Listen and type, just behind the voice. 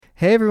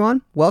Hey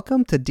everyone,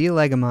 welcome to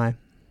Dilegomai,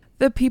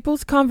 The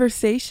People's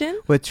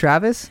Conversation with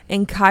Travis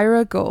and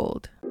Kyra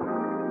Gold.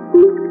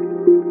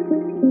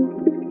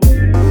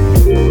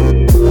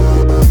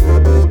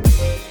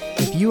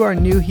 If you are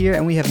new here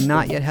and we have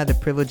not yet had the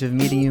privilege of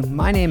meeting you,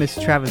 my name is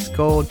Travis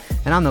Gold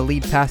and I'm the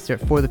lead pastor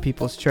at For the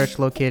People's Church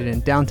located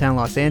in downtown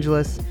Los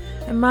Angeles.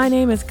 And my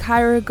name is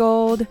Kyra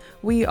Gold.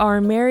 We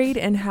are married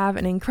and have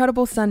an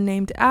incredible son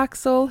named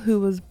Axel, who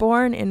was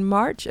born in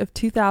March of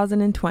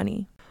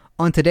 2020.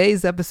 On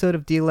today's episode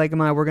of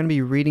Dilegomai, we're going to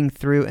be reading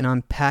through and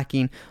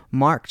unpacking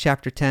Mark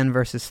chapter 10,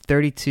 verses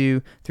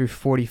 32 through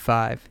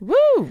 45.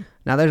 Woo!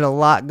 Now, there's a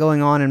lot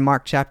going on in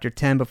Mark chapter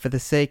 10, but for the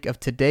sake of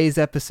today's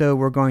episode,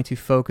 we're going to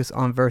focus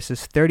on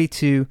verses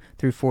 32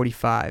 through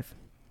 45,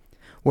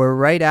 where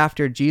right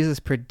after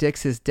Jesus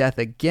predicts his death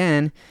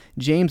again,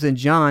 James and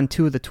John,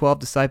 two of the 12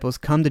 disciples,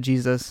 come to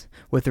Jesus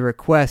with a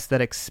request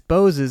that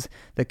exposes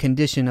the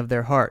condition of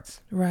their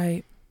hearts.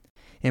 Right.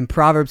 In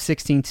Proverbs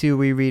 16:2,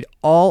 we read,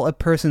 "All a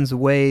person's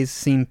ways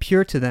seem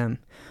pure to them,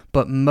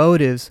 but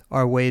motives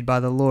are weighed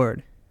by the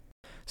Lord."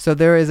 So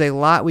there is a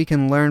lot we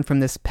can learn from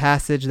this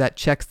passage that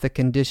checks the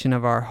condition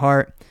of our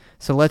heart.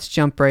 So let's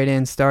jump right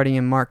in, starting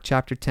in Mark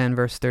chapter 10,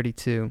 verse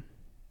 32.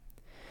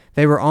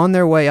 They were on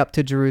their way up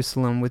to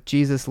Jerusalem with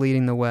Jesus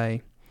leading the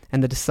way,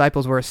 and the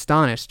disciples were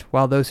astonished,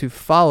 while those who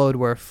followed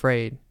were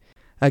afraid.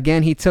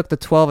 Again, he took the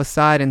 12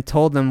 aside and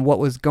told them what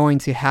was going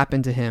to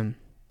happen to him.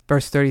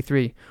 Verse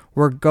 33,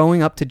 "We're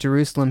going up to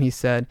Jerusalem," he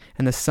said,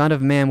 "and the Son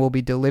of Man will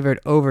be delivered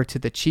over to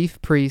the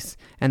chief priests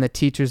and the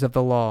teachers of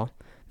the law.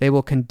 They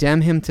will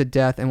condemn him to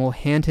death and will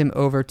hand him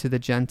over to the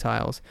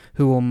Gentiles,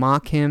 who will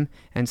mock him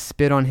and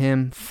spit on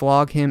him,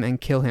 flog him and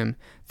kill him.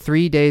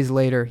 3 days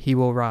later he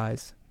will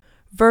rise."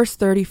 Verse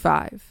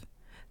 35,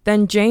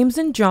 "Then James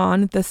and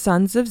John, the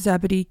sons of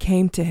Zebedee,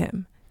 came to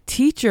him.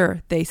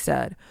 'Teacher,' they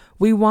said,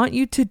 'we want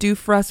you to do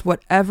for us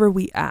whatever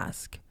we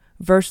ask.'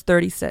 Verse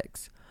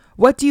 36,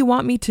 'What do you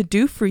want me to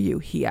do for you?'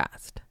 he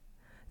asked.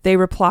 They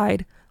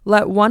replied,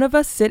 'Let one of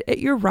us sit at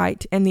your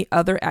right and the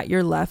other at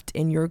your left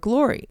in your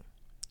glory.'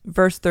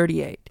 Verse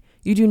 38,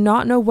 'You do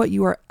not know what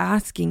you are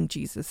asking,'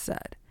 Jesus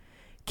said.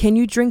 'Can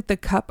you drink the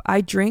cup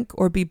I drink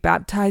or be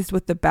baptized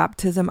with the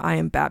baptism I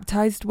am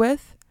baptized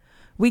with?'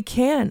 'We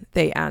can,'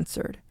 they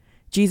answered.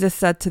 Jesus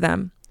said to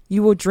them,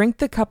 'You will drink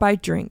the cup I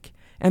drink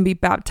and be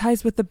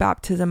baptized with the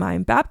baptism I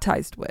am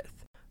baptized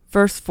with.'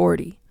 Verse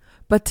 40,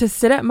 'But to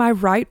sit at my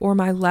right or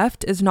my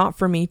left is not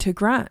for me to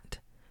grant.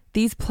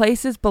 These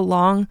places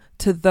belong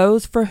to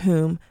those for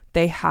whom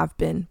they have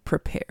been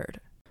prepared.'"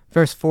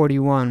 Verse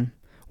 41,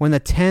 "When the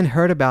 10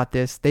 heard about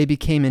this, they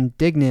became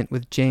indignant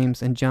with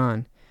James and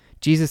John.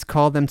 Jesus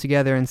called them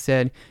together and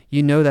said,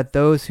 'You know that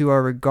those who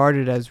are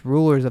regarded as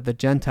rulers of the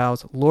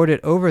Gentiles lord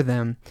it over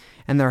them,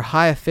 and their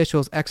high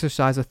officials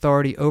exercise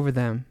authority over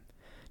them.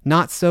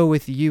 Not so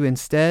with you.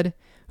 Instead,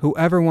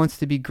 whoever wants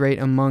to be great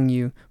among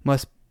you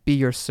must be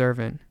your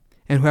servant,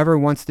 and whoever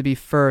wants to be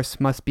first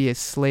must be a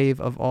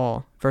slave of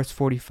all.' Verse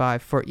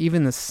 45, "For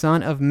even the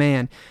Son of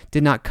Man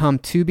did not come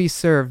to be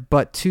served,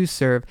 but to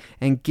serve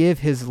and give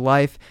his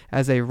life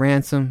as a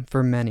ransom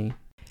for many."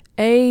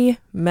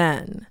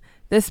 Amen.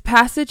 This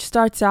passage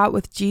starts out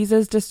with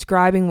Jesus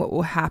describing what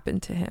will happen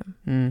to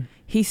him.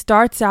 He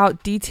starts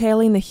out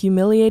detailing the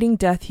humiliating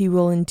death he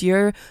will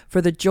endure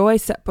for the joy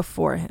set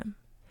before him.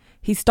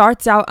 He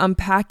starts out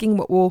unpacking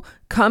what will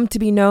come to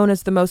be known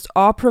as the most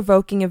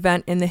awe-provoking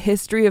event in the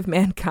history of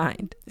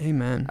mankind.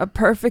 Amen. A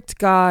perfect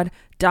God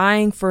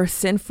dying for a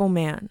sinful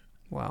man.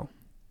 Wow.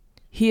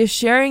 He is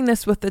sharing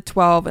this with the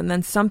 12, and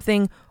then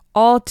something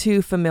all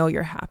too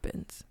familiar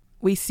happens.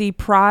 We see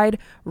pride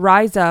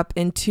rise up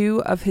in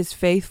 2 of his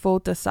faithful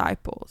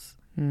disciples.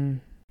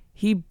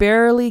 He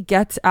barely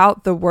gets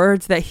out the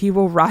words that he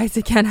will rise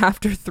again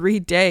after 3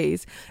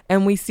 days,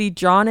 and we see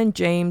John and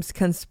James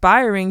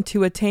conspiring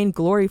to attain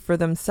glory for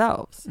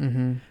themselves.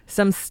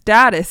 Some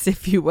status,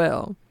 if you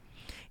will.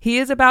 He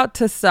is about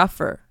to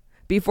suffer,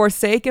 be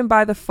forsaken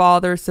by the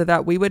Father so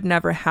that we would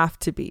never have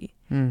to be.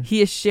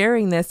 He is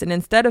sharing this, and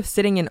instead of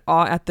sitting in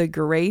awe at the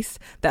grace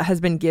that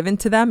has been given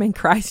to them in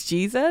Christ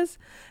Jesus,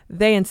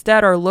 they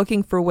instead are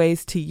looking for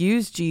ways to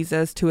use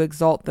Jesus to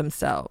exalt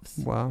themselves.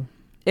 Wow.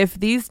 If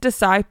these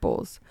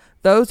disciples,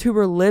 those who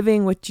were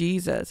living with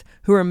Jesus,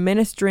 who were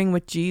ministering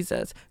with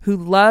Jesus, who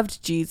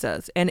loved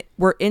Jesus and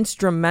were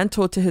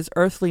instrumental to his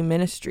earthly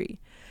ministry,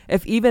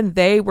 if even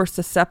they were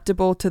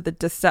susceptible to the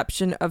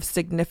deception of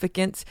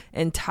significance,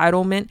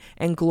 entitlement,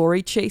 and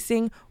glory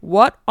chasing,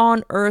 what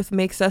on earth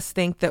makes us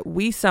think that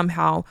we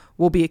somehow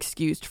will be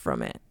excused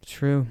from it?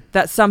 True.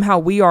 That somehow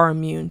we are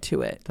immune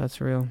to it?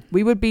 That's real.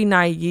 We would be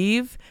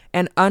naive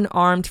and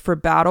unarmed for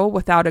battle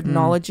without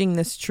acknowledging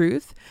this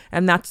truth.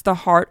 And that's the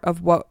heart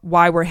of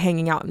why we're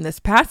hanging out in this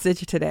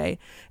passage today.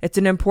 It's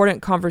an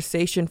important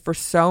conversation for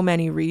so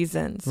many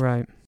reasons.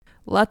 Right.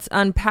 Let's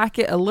unpack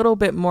it a little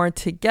bit more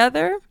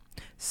together.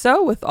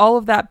 So with all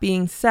of that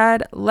being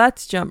said,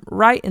 let's jump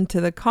right into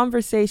the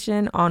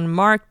conversation on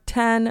Mark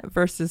 10,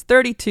 verses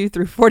 32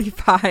 through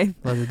 45.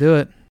 Let's do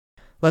it.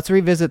 Let's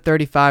revisit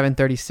 35 and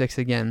 36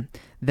 again.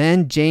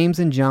 Then James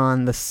and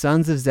John, the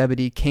sons of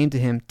Zebedee, came to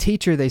him.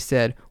 Teacher, they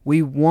said,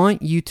 we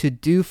want you to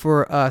do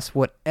for us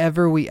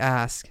whatever we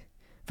ask.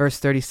 Verse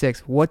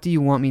 36, what do you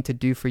want me to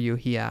do for you?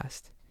 He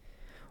asked.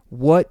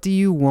 What do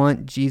you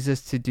want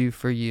Jesus to do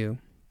for you?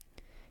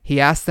 He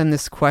asked them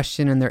this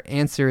question, and their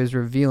answer is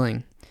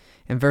revealing.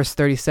 In verse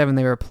 37,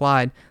 they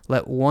replied,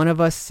 let one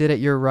of us sit at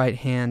your right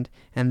hand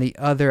and the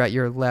other at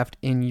your left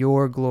in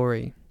your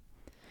glory.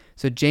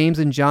 So James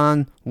and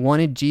John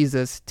wanted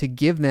Jesus to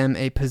give them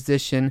a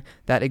position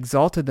that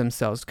exalted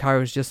themselves. Kyra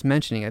was just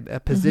mentioning a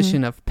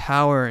position of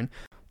power and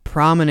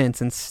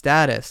prominence and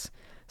status.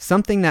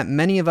 Something that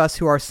many of us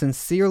who are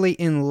sincerely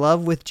in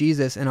love with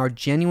Jesus and are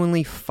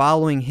genuinely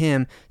following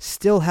him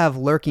still have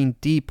lurking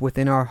deep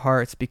within our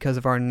hearts because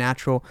of our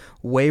natural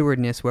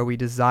waywardness where we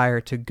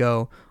desire to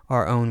go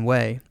our own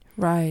way.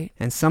 Right.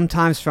 And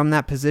sometimes from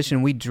that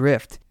position we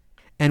drift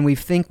and we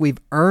think we've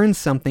earned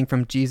something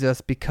from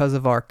Jesus because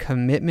of our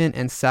commitment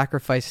and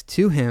sacrifice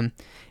to him,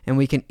 and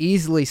we can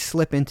easily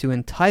slip into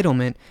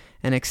entitlement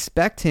and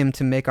expect him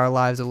to make our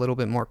lives a little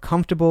bit more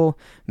comfortable,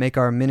 make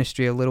our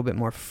ministry a little bit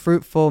more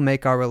fruitful,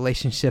 make our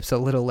relationships a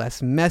little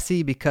less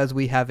messy because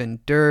we have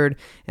endured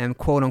and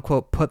quote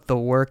unquote put the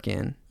work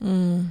in.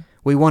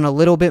 We want a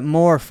little bit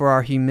more for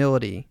our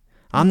humility.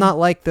 I'm not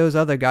like those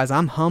other guys.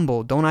 I'm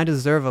humble. Don't I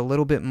deserve a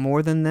little bit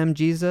more than them,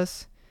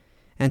 Jesus?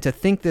 And to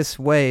think this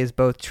way is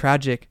both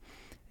tragic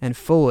and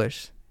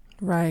foolish.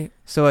 Right.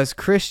 So as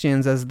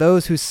Christians, as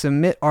those who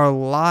submit our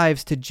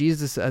lives to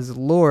Jesus as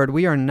Lord,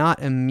 we are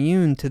not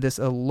immune to this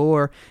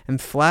allure and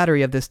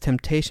flattery of this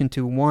temptation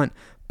to want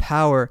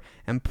power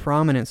and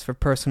prominence for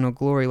personal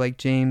glory like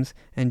James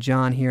and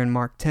John here in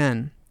Mark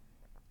 10.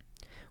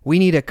 We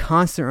need a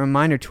constant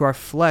reminder to our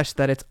flesh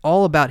that it's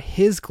all about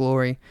his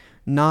glory,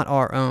 not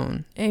our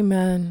own.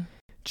 Amen.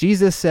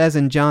 Jesus says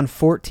in John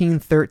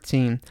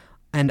 14:13,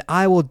 and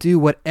I will do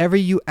whatever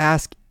you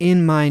ask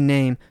in my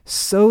name,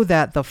 so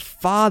that the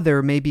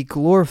Father may be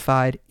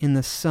glorified in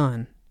the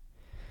Son.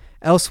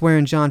 Elsewhere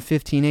in John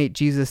 15:8,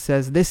 Jesus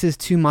says, this is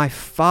to my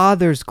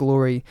Father's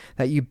glory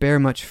that you bear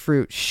much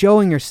fruit,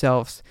 showing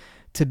yourselves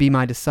to be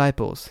my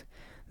disciples.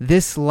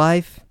 This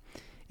life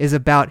is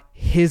about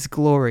his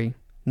glory,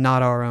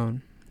 not our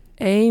own.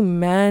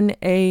 Amen.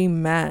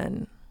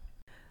 Amen.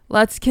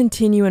 Let's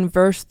continue in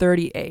verse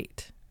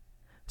 38.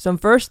 So in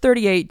verse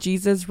 38,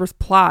 Jesus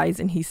replies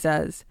and he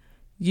says,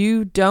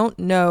 you don't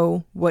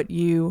know what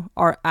you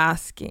are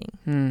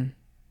asking.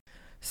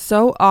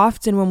 So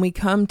often when we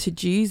come to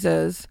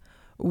Jesus,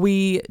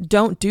 we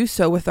don't do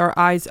so with our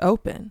eyes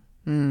open.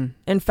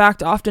 In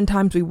fact,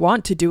 oftentimes we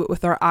want to do it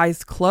with our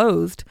eyes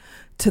closed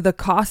to the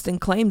cost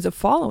and claims of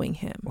following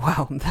him.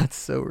 Wow, that's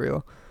so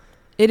real.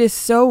 It is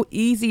so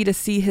easy to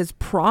see his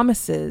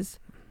promises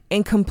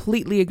and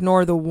completely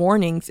ignore the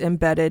warnings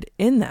embedded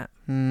in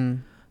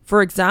them.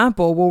 For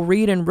example, we'll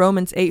read in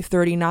Romans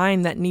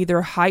 8:39 that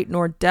neither height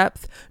nor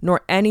depth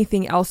nor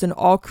anything else in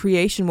all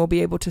creation will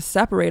be able to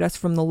separate us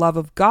from the love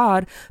of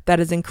God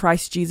that is in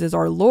Christ Jesus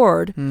our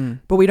Lord.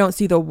 But we don't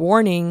see the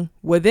warning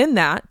within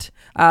that,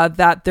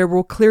 that there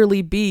will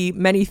clearly be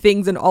many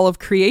things in all of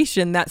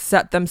creation that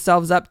set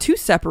themselves up to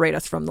separate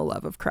us from the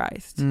love of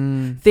Christ.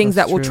 Things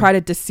that will try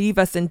to deceive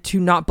us into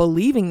not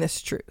believing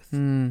this truth.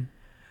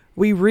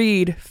 We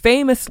read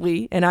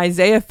famously in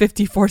Isaiah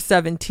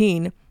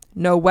 54:17,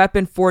 no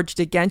weapon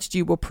forged against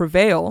you will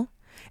prevail,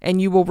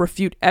 and you will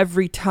refute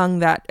every tongue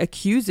that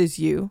accuses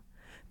you.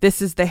 This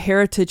is the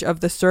heritage of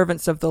the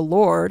servants of the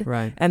Lord,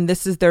 right, and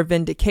this is their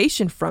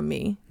vindication from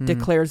me,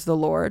 declares the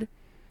Lord.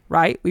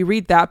 Right? We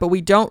read that, but we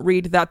don't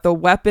read that the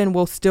weapon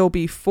will still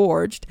be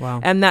forged,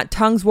 and that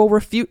tongues will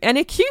refute and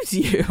accuse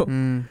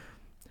you.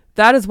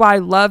 That is why I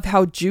love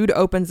how Jude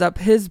opens up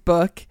his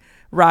book,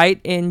 right?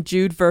 In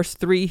Jude verse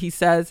 3, he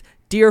says,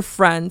 dear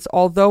friends,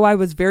 although I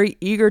was very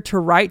eager to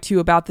write to you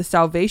about the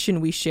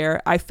salvation we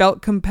share, I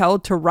felt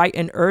compelled to write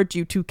and urge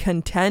you to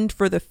contend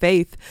for the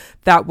faith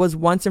that was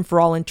once and for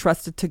all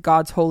entrusted to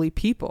God's holy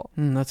people.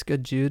 That's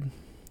good, Jude.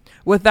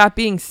 With that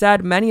being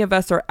said, many of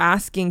us are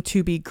asking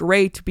to be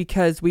great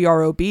because we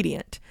are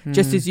obedient.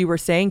 Just as you were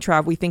saying,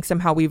 Trav, we think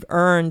somehow we've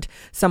earned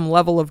some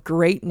level of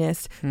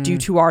greatness due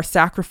to our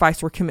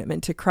sacrifice or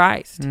commitment to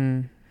Christ.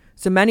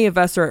 So many of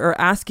us are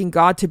asking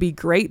God to be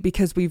great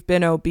because we've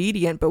been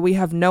obedient, but we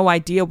have no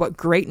idea what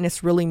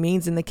greatness really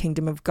means in the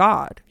kingdom of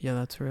God. Yeah,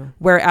 that's real.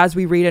 Whereas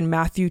we read in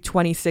Matthew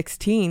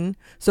 20:16,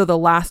 so the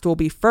last will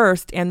be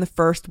first and the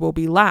first will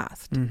be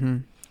last.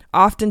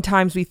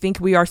 Oftentimes we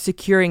think we are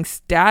securing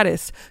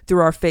status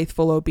through our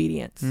faithful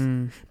obedience.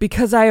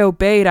 Because I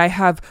obeyed, I'll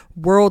have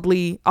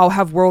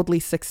worldly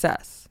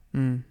success.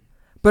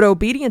 But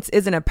obedience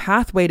isn't a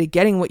pathway to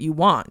getting what you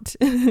want.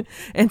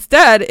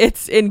 Instead,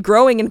 it's in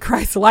growing in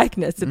Christ's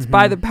likeness. It's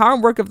by the power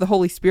and work of the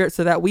Holy Spirit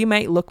so that we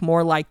might look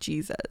more like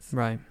Jesus.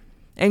 Right.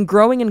 And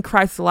growing in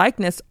Christ's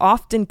likeness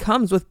often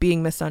comes with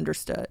being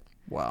misunderstood.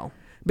 Wow.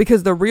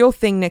 Because the real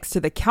thing next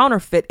to the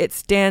counterfeit, it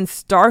stands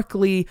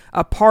starkly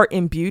apart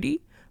in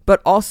beauty,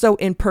 but also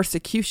in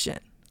persecution.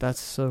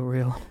 That's so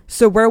real.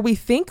 So where we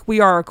think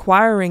we are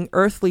acquiring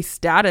earthly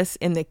status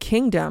in the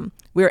kingdom,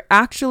 We're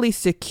actually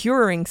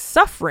securing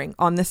suffering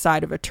on this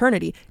side of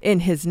eternity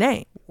in his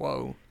name.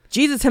 Whoa.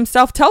 Jesus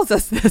himself tells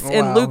us this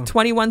in Wow. Luke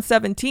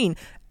 21:17.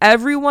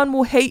 Everyone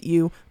will hate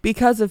you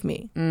because of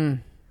me.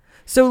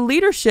 So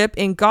leadership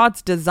in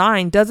God's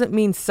design doesn't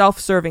mean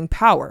self-serving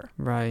power.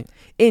 Right.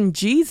 In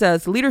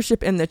Jesus,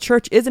 leadership in the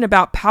church isn't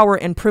about power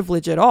and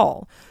privilege at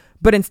all,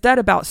 but instead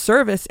about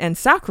service and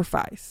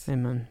sacrifice.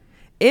 Amen.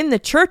 In the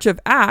church of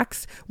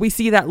Acts, we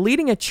see that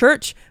leading a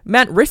church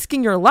meant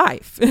risking your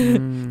life.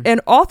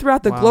 And all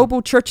throughout the Wow.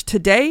 global church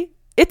today,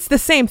 it's the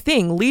same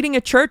thing. Leading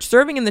a church,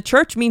 serving in the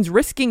church means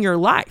risking your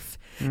life.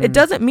 It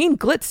doesn't mean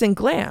glitz and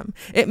glam.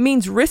 It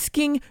means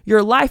risking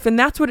your life, and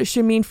that's what it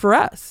should mean for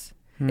us.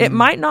 It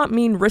might not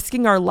mean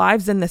risking our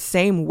lives in the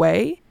same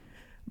way,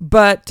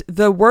 but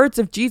the words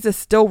of Jesus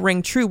still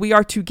ring true. We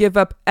are to give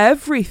up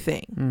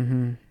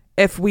everything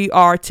if we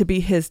are to be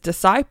his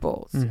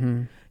disciples.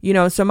 You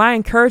know, so my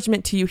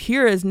encouragement to you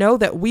here is know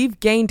that we've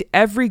gained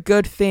every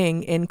good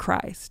thing in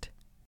Christ.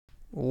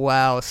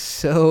 Wow,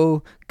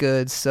 so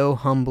good, so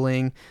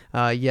humbling.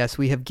 Yes,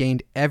 we have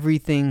gained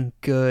everything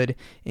good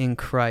in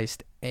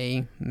Christ.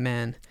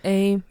 Amen.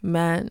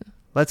 Amen.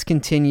 Let's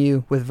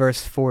continue with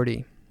verse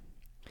 40.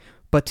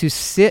 But to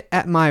sit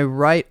at my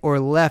right or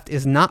left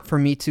is not for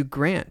me to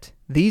grant.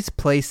 These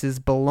places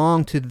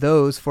belong to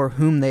those for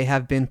whom they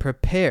have been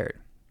prepared.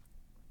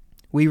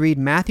 We read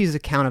Matthew's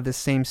account of this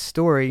same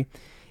story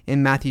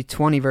in Matthew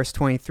 20, verse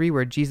 23,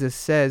 where Jesus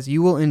says,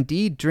 "You will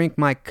indeed drink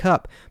my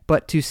cup,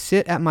 but to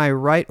sit at my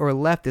right or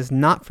left is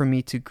not for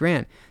me to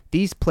grant.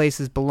 These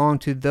places belong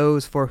to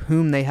those for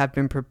whom they have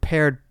been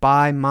prepared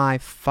by my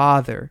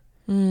Father."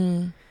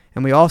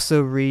 And we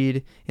also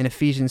read in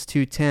Ephesians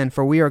 2:10,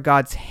 "For we are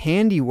God's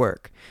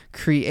handiwork,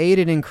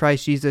 created in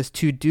Christ Jesus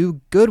to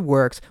do good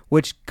works,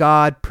 which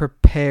God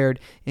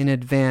prepared in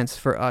advance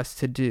for us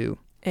to do."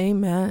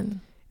 Amen.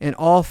 In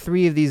all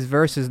three of these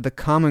verses, the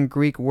common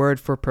Greek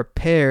word for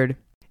prepared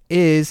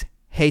is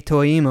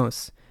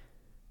hetoimos,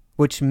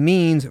 which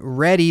means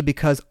ready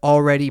because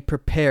already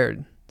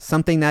prepared,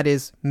 something that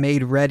is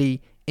made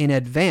ready in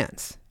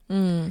advance.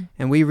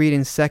 And we read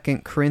in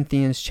 2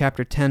 Corinthians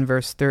chapter 10,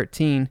 verse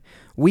 13,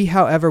 "We,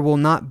 however, will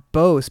not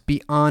boast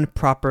beyond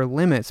proper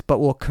limits, but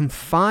will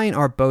confine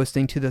our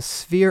boasting to the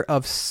sphere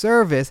of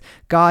service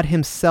God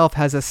himself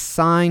has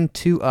assigned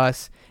to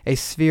us, a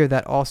sphere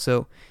that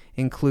also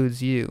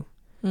includes you."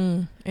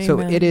 So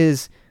it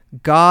is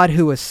God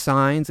who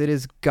assigns, it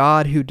is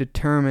God who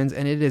determines,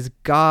 and it is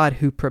God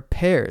who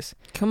prepares.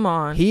 Come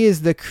on. He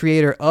is the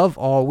creator of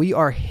all. We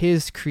are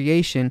his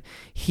creation.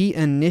 He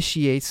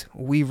initiates,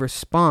 we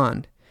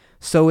respond.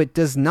 So it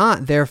does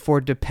not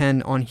therefore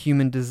depend on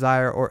human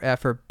desire or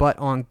effort, but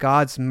on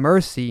God's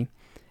mercy,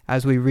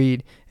 as we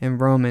read in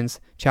Romans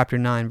chapter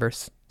 9,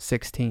 verse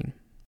 16.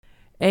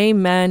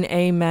 Amen,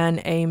 amen,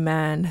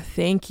 amen.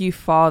 Thank you,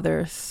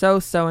 Father. So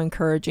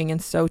encouraging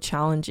and so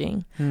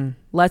challenging.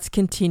 Let's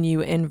continue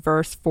in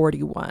verse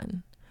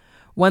 41.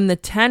 When the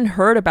 10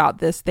 heard about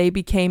this, they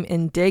became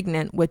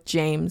indignant with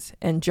James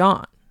and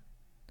John.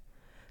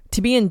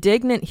 To be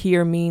indignant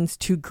here means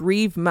to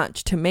grieve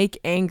much, to make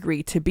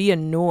angry, to be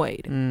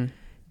annoyed.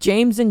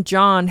 James and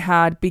John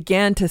had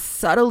began to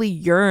subtly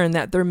yearn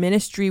that their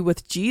ministry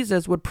with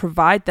Jesus would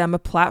provide them a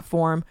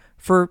platform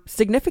for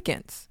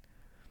significance,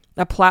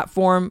 a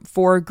platform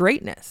for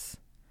greatness,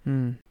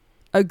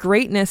 a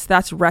greatness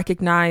that's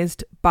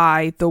recognized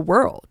by the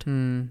world.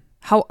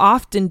 How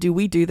often do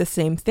we do the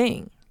same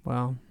thing?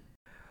 Wow.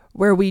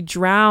 Where we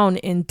drown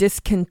in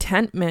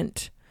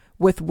discontentment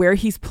with where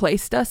he's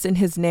placed us in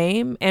his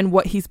name and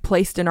what he's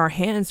placed in our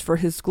hands for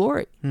his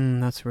glory.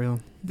 That's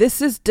real.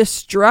 This is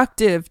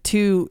destructive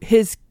to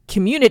his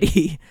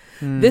community.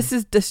 This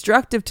is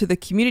destructive to the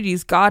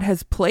communities God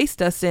has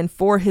placed us in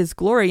for his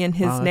glory in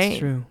his Wow, name. that's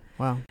true.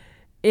 Wow.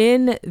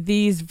 In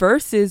these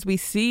verses, we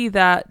see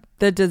that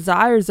the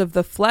desires of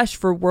the flesh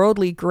for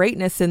worldly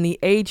greatness in the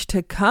age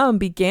to come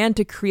began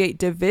to create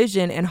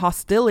division and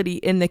hostility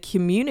in the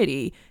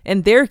community,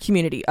 in their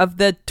community of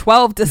the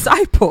 12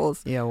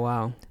 disciples. Yeah,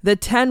 wow. The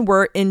 10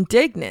 were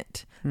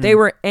indignant. They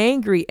were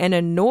angry and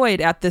annoyed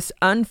at this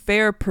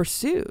unfair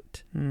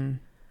pursuit.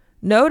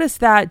 Notice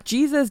that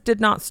Jesus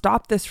did not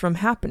stop this from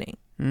happening.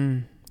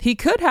 He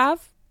could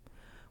have.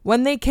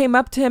 When they came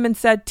up to him and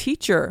said,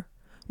 "Teacher,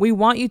 we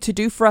want you to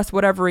do for us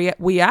whatever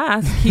we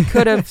ask," he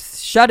could have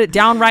shut it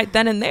down right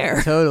then and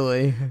there.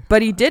 Totally.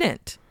 But he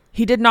didn't.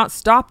 He did not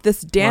stop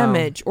this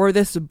damage or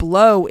this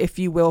blow, if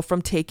you will,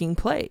 from taking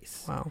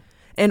place. Wow.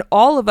 And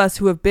all of us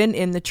who have been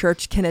in the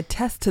church can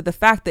attest to the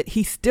fact that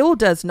he still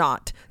does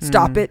not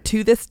stop it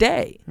to this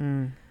day.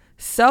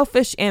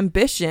 Selfish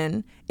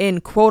ambition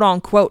in quote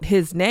unquote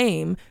his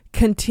name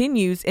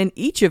continues in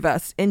each of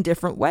us in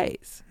different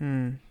ways.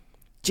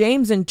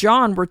 James and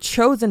John were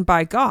chosen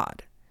by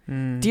God,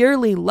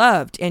 dearly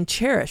loved and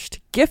cherished,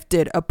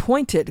 gifted,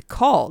 appointed,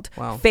 called,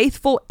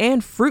 faithful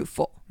and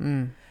fruitful.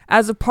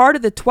 As a part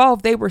of the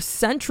 12, they were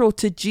central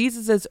to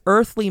Jesus's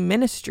earthly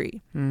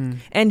ministry,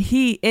 and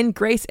he, in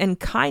grace and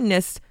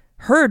kindness,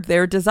 heard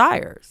their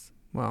desires.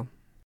 Wow.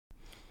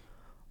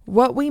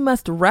 What we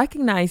must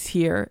recognize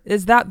here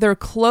is that their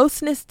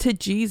closeness to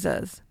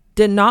Jesus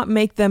did not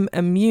make them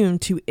immune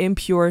to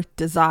impure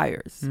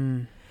desires.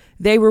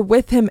 They were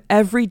with him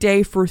every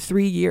day for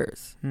 3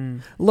 years,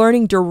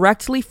 learning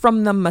directly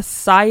from the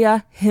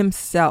Messiah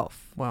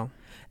himself. Wow.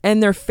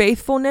 And their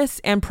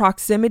faithfulness and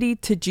proximity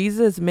to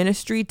Jesus'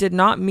 ministry did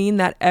not mean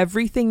that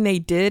everything they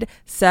did,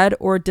 said,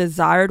 or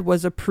desired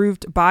was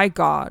approved by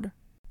God.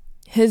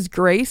 His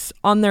grace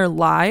on their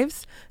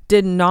lives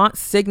did not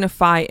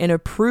signify an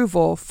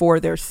approval for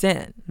their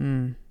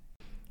sin.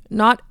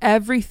 Not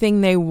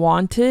everything they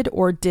wanted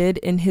or did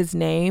in his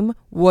name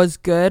was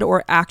good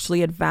or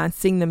actually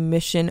advancing the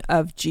mission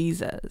of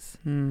Jesus,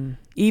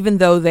 even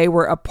though they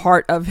were a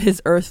part of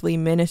his earthly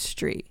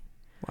ministry.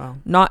 Wow.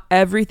 Not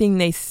everything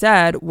they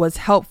said was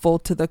helpful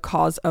to the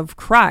cause of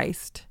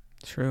Christ.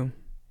 True.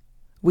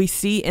 We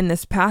see in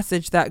this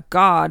passage that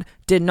God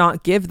did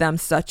not give them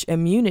such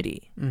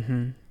immunity.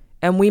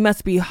 And we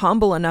must be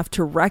humble enough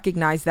to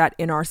recognize that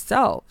in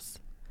ourselves,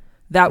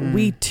 that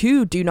we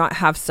too do not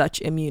have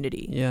such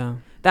immunity. Yeah.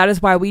 That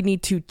is why we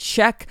need to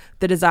check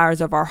the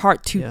desires of our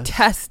heart, to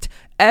test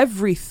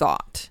every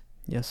thought.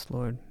 Yes,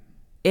 Lord.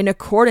 In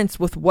accordance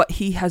with what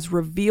he has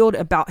revealed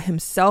about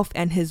himself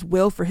and his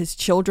will for his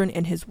children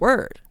in his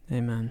word.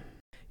 Amen.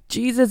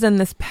 Jesus in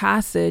this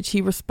passage,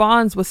 he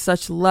responds with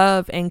such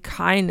love and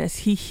kindness.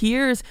 He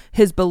hears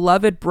his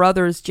beloved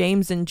brothers,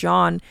 James and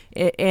John,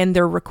 and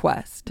their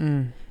request.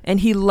 And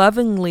he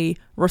lovingly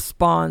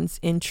responds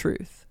in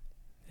truth.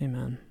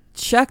 Amen.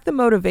 Check the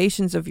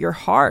motivations of your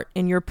heart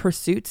in your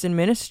pursuits in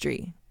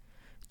ministry.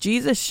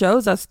 Jesus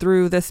shows us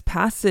through this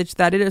passage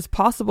that it is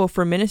possible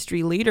for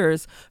ministry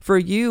leaders, for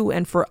you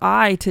and for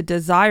I, to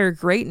desire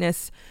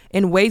greatness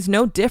in ways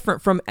no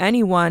different from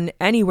anyone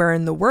anywhere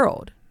in the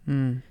world.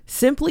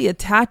 Simply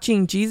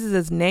attaching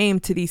Jesus' name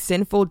to these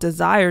sinful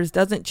desires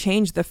doesn't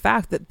change the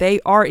fact that they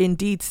are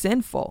indeed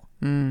sinful.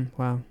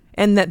 Wow.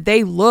 And that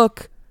they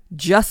look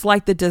just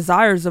like the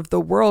desires of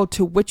the world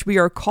to which we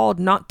are called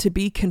not to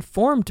be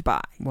conformed by.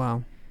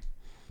 Wow.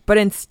 But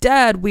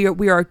instead, we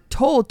are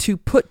told to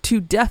put to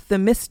death the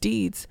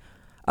misdeeds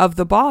of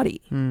the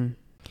body.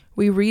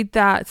 We read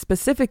that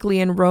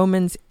specifically in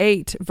Romans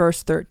 8,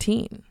 verse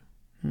 13,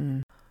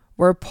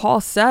 where Paul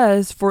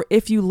says, "For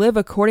if you live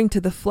according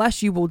to the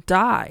flesh, you will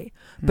die.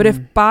 But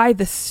if by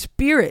the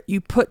Spirit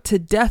you put to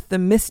death the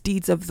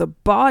misdeeds of the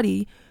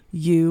body,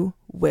 you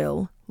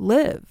will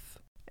live."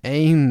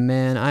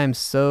 Amen. I am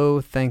so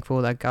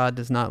thankful that God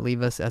does not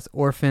leave us as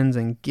orphans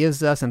and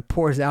gives us and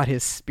pours out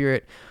his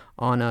Spirit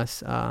on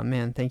us.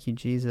 Man, thank you,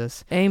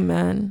 Jesus.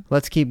 Amen.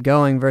 Let's keep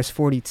going. Verse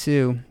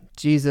 42.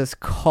 Jesus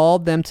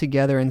called them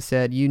together and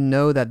said, "You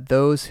know that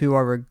those who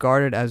are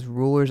regarded as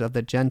rulers of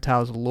the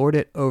Gentiles lord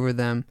it over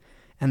them,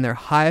 and their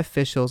high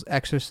officials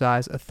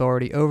exercise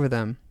authority over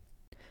them.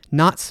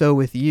 Not so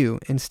with you.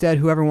 Instead,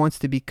 whoever wants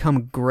to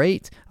become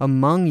great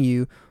among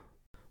you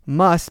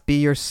must be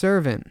your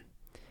servant,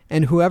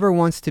 and whoever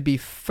wants to be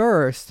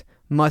first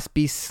must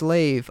be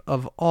slave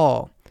of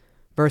all."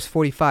 Verse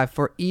 45,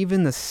 "For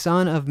even the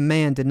Son of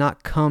Man did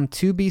not come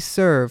to be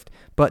served,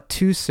 but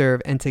to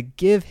serve, and to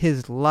give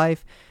his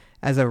life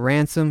as a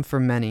ransom for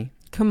many."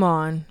 Come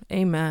on.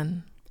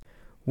 Amen.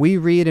 We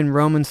read in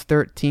Romans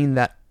 13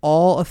 that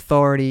all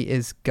authority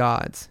is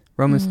God's.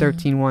 Romans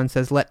 13:1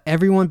 says, "Let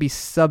everyone be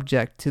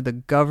subject to the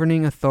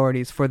governing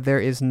authorities, for there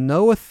is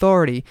no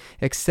authority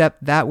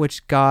except that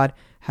which God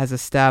has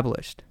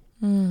established."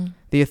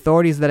 The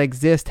authorities that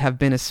exist have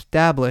been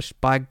established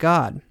by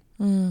God.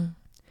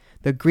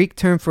 The Greek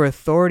term for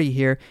authority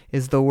here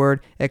is the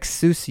word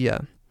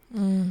exousia.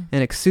 And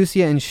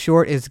exousia, in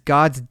short, is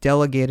God's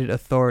delegated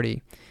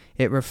authority.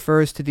 It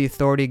refers to the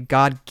authority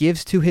God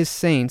gives to his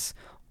saints,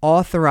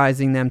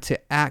 authorizing them to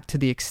act to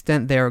the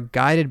extent they are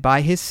guided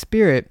by his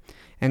Spirit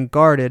and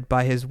guarded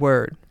by his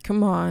word.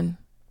 Come on.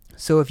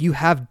 So if you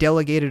have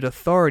delegated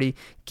authority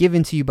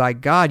given to you by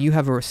God, you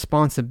have a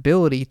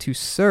responsibility to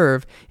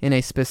serve in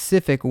a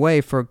specific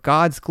way for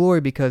God's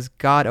glory, because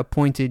God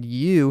appointed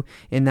you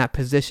in that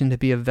position to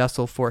be a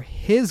vessel for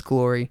his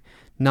glory,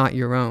 not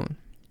your own.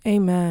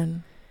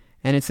 Amen.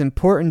 And it's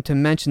important to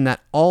mention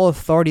that all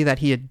authority that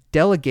he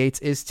delegates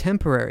is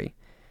temporary.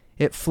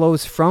 It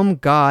flows from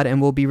God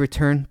and will be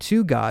returned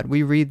to God.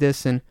 We read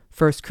this in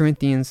 1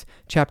 Corinthians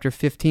chapter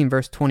 15,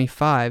 verse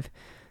 25.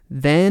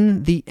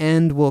 "Then the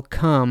end will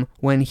come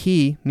when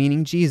he,"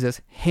 meaning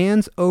Jesus,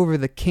 "hands over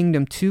the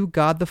kingdom to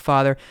God the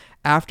Father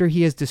after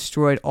he has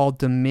destroyed all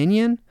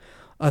dominion,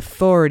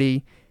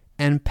 authority,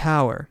 and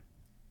power."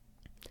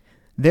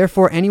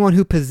 Therefore, anyone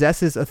who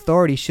possesses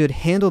authority should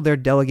handle their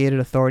delegated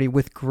authority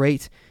with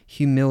great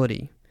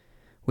humility.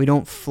 We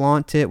don't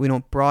flaunt it, we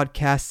don't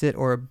broadcast it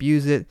or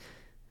abuse it.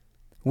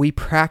 We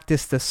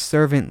practice the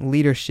servant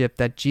leadership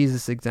that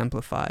Jesus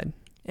exemplified.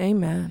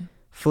 Amen.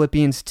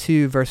 Philippians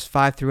 2, verse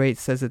 5 through 8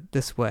 says it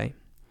this way: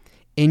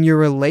 "In your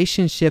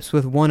relationships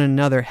with one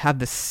another, have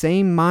the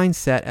same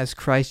mindset as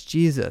Christ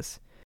Jesus,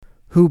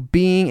 who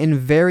being in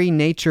very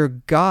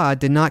nature God,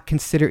 did not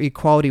consider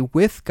equality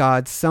with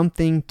God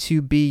something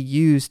to be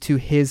used to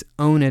his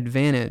own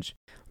advantage.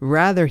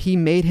 Rather, he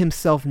made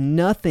himself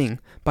nothing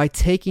by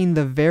taking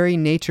the very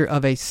nature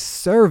of a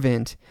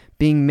servant,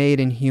 being made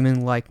in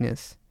human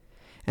likeness.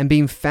 And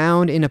being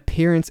found in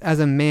appearance as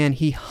a man,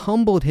 he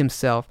humbled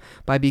himself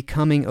by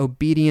becoming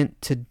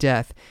obedient to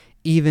death,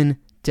 even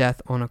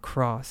death on a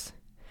cross.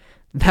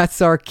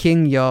 That's our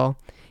King, y'all.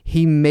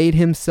 He made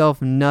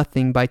himself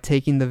nothing by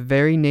taking the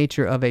very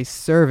nature of a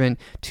servant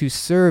to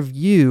serve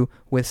you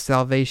with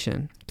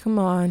salvation. Come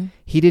on.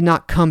 He did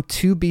not come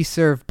to be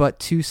served, but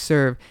to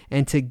serve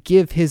and to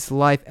give his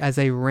life as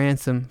a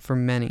ransom for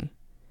many.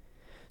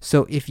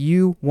 So if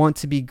you want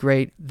to be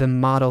great, then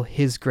model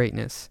his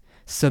greatness.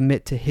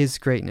 Submit to his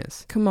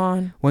greatness. Come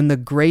on. When the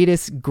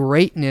greatest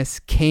greatness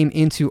came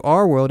into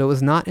our world, it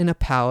was not in a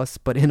palace,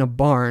 but in a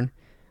barn,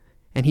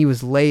 and he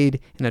was laid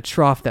in a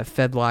trough that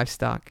fed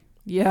livestock.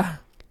 Yeah.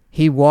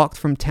 He walked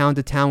from town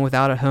to town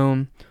without a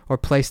home or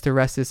place to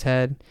rest his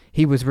head.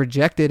 He was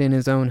rejected in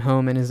his own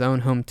home, in his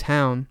own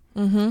hometown.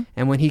 Mm-hmm.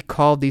 And when he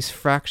called these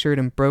fractured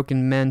and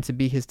broken men to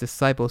be his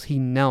disciples, he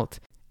knelt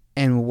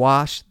and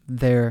washed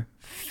their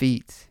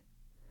feet,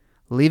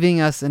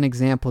 leaving us an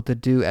example to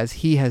do as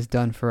he has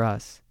done for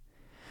us.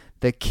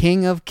 The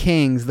King of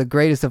Kings, the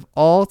greatest of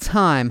all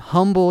time,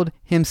 humbled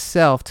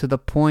himself to the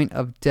point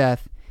of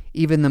death,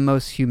 even the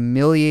most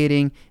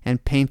humiliating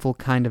and painful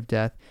kind of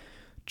death.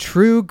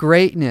 True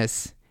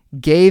greatness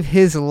gave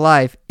his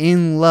life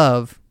in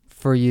love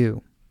for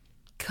you.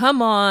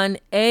 Come on.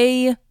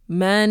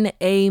 Amen.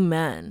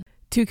 Amen.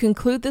 To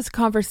conclude this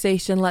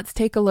conversation, let's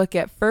take a look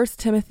at 1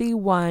 Timothy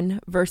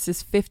 1,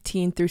 verses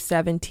 15 through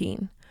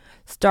 17,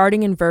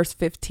 starting in verse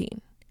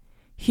 15.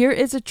 Here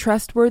is a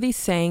trustworthy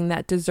saying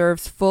that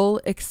deserves full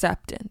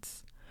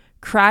acceptance.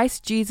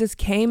 Christ Jesus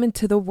came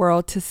into the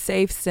world to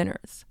save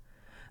sinners,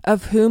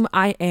 of whom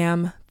I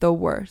am the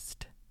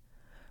worst.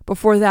 But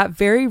for that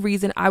very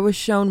reason I was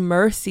shown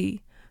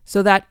mercy,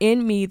 so that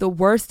in me, the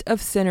worst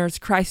of sinners,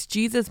 Christ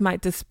Jesus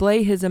might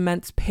display his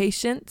immense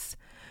patience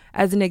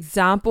as an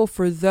example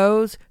for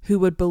those who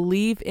would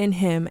believe in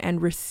him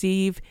and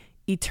receive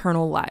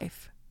eternal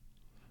life.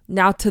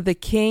 Now to the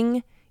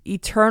King,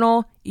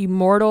 eternal,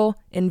 immortal,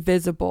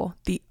 invisible,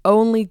 the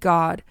only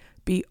God,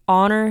 be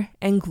honor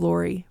and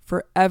glory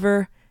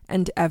forever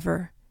and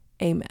ever.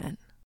 Amen.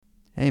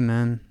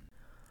 Amen.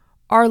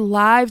 Our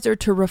lives are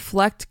to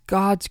reflect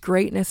God's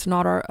greatness,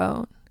 not our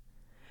own.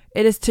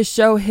 It is to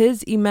show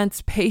his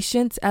immense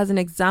patience as an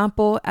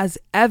example, as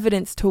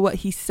evidence to what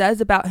he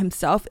says about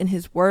himself in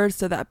his words,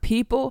 so that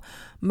people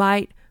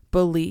might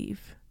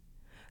believe.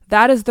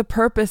 That is the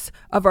purpose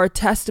of our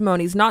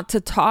testimonies, not to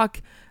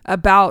talk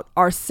about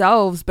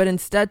ourselves, but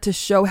instead to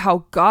show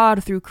how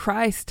God, through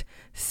Christ,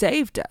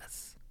 saved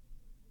us.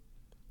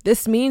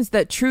 This means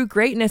that true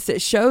greatness,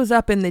 it shows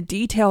up in the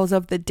details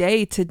of the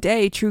day to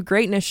day. True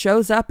greatness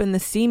shows up in the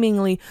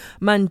seemingly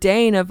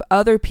mundane of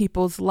other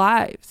people's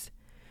lives.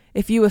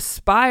 If you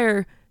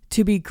aspire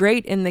to be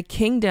great in the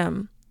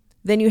kingdom,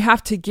 then you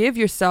have to give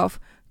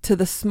yourself to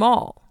the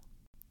small.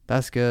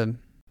 That's good.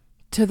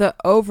 To the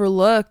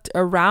overlooked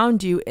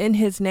around you in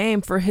his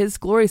name for his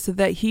glory, so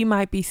that he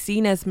might be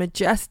seen as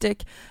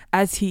majestic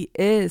as he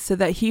is, so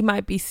that he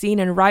might be seen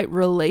in right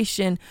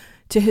relation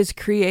to his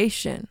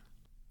creation.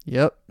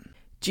 Yep.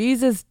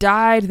 Jesus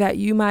died that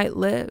you might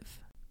live.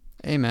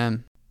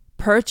 Amen.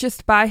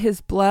 Purchased by his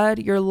blood,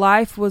 your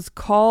life was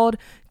called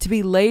to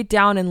be laid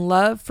down in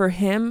love for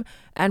him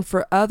and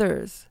for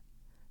others.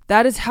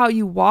 That is how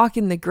you walk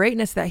in the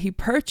greatness that he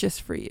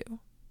purchased for you.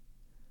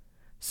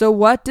 So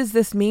what does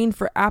this mean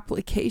for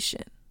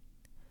application?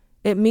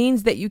 It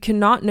means that you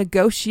cannot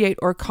negotiate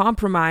or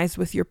compromise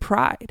with your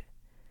pride.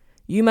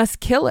 You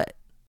must kill it.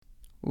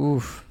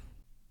 Oof.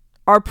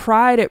 Our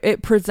pride,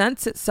 it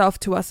presents itself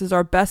to us as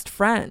our best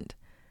friend.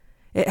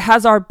 It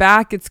has our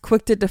back. It's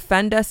quick to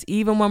defend us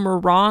even when we're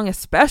wrong,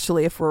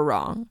 especially if we're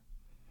wrong.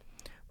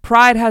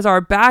 Pride has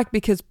our back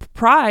because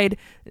pride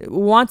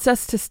wants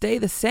us to stay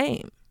the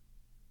same.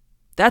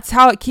 That's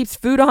how it keeps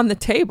food on the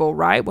table,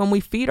 right? When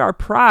we feed our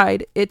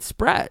pride, it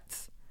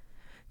spreads,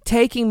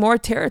 taking more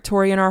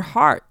territory in our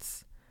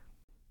hearts.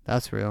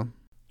 That's real.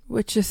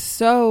 Which is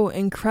so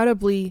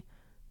incredibly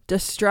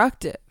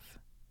destructive.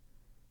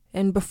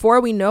 And before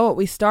we know it,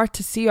 we start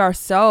to see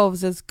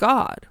ourselves as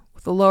God,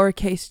 with a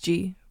lowercase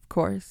g, of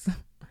course.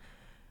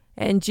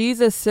 And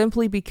Jesus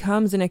simply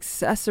becomes an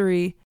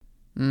accessory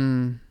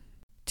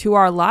to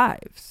our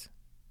lives.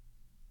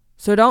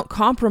 So don't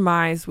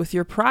compromise with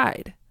your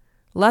pride.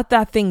 Let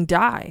that thing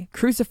die.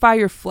 Crucify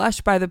your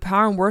flesh by the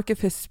power and work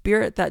of his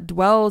Spirit that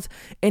dwells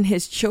in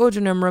his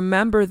children, and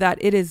remember that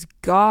it is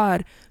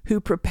God who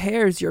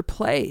prepares your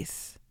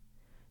place.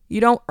 You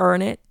don't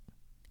earn it.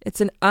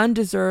 It's an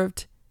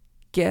undeserved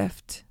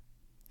gift.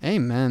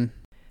 Amen.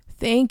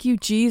 Thank you,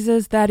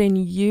 Jesus, that in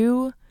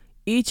you,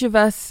 each of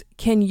us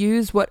can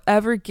use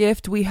whatever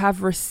gift we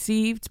have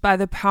received by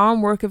the power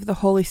and work of the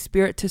Holy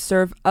Spirit to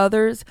serve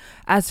others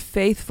as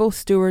faithful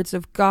stewards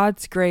of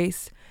God's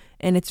grace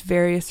in its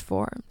various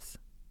forms.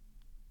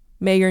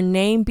 May your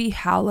name be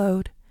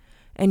hallowed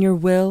and your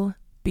will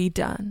be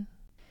done.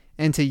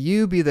 And to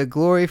you be the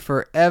glory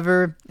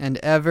forever and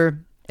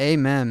ever.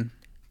 Amen.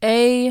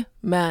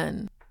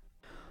 Amen.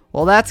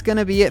 Well, that's going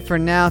to be it for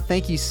now.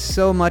 Thank you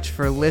so much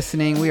for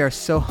listening. We are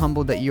so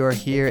humbled that you are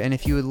here. And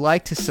if you would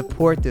like to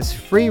support this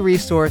free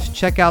resource,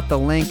 check out the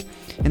link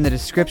in the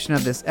description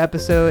of this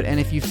episode. And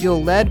if you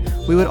feel led,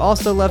 we would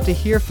also love to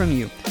hear from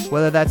you,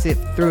 whether that's it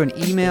through an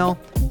email,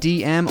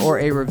 DM, or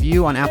a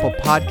review on Apple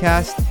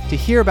Podcasts, to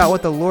hear about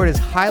what the Lord is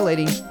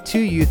highlighting to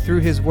you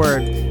through His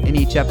Word in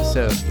each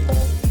episode.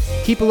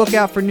 Keep a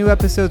lookout for new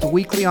episodes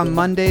weekly on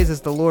Mondays as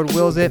the Lord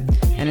wills it.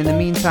 And in the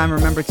meantime,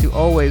 remember to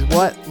always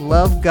what?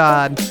 Love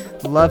God,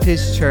 love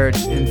His church,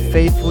 and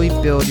faithfully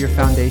build your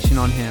foundation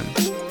on Him.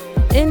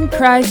 In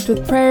Christ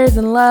with prayers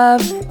and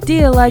love,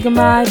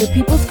 Dialegomai, the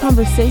People's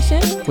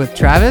Conversation With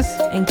Travis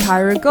and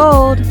Kyra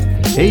Gold.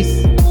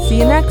 Peace. See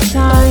you next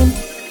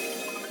time.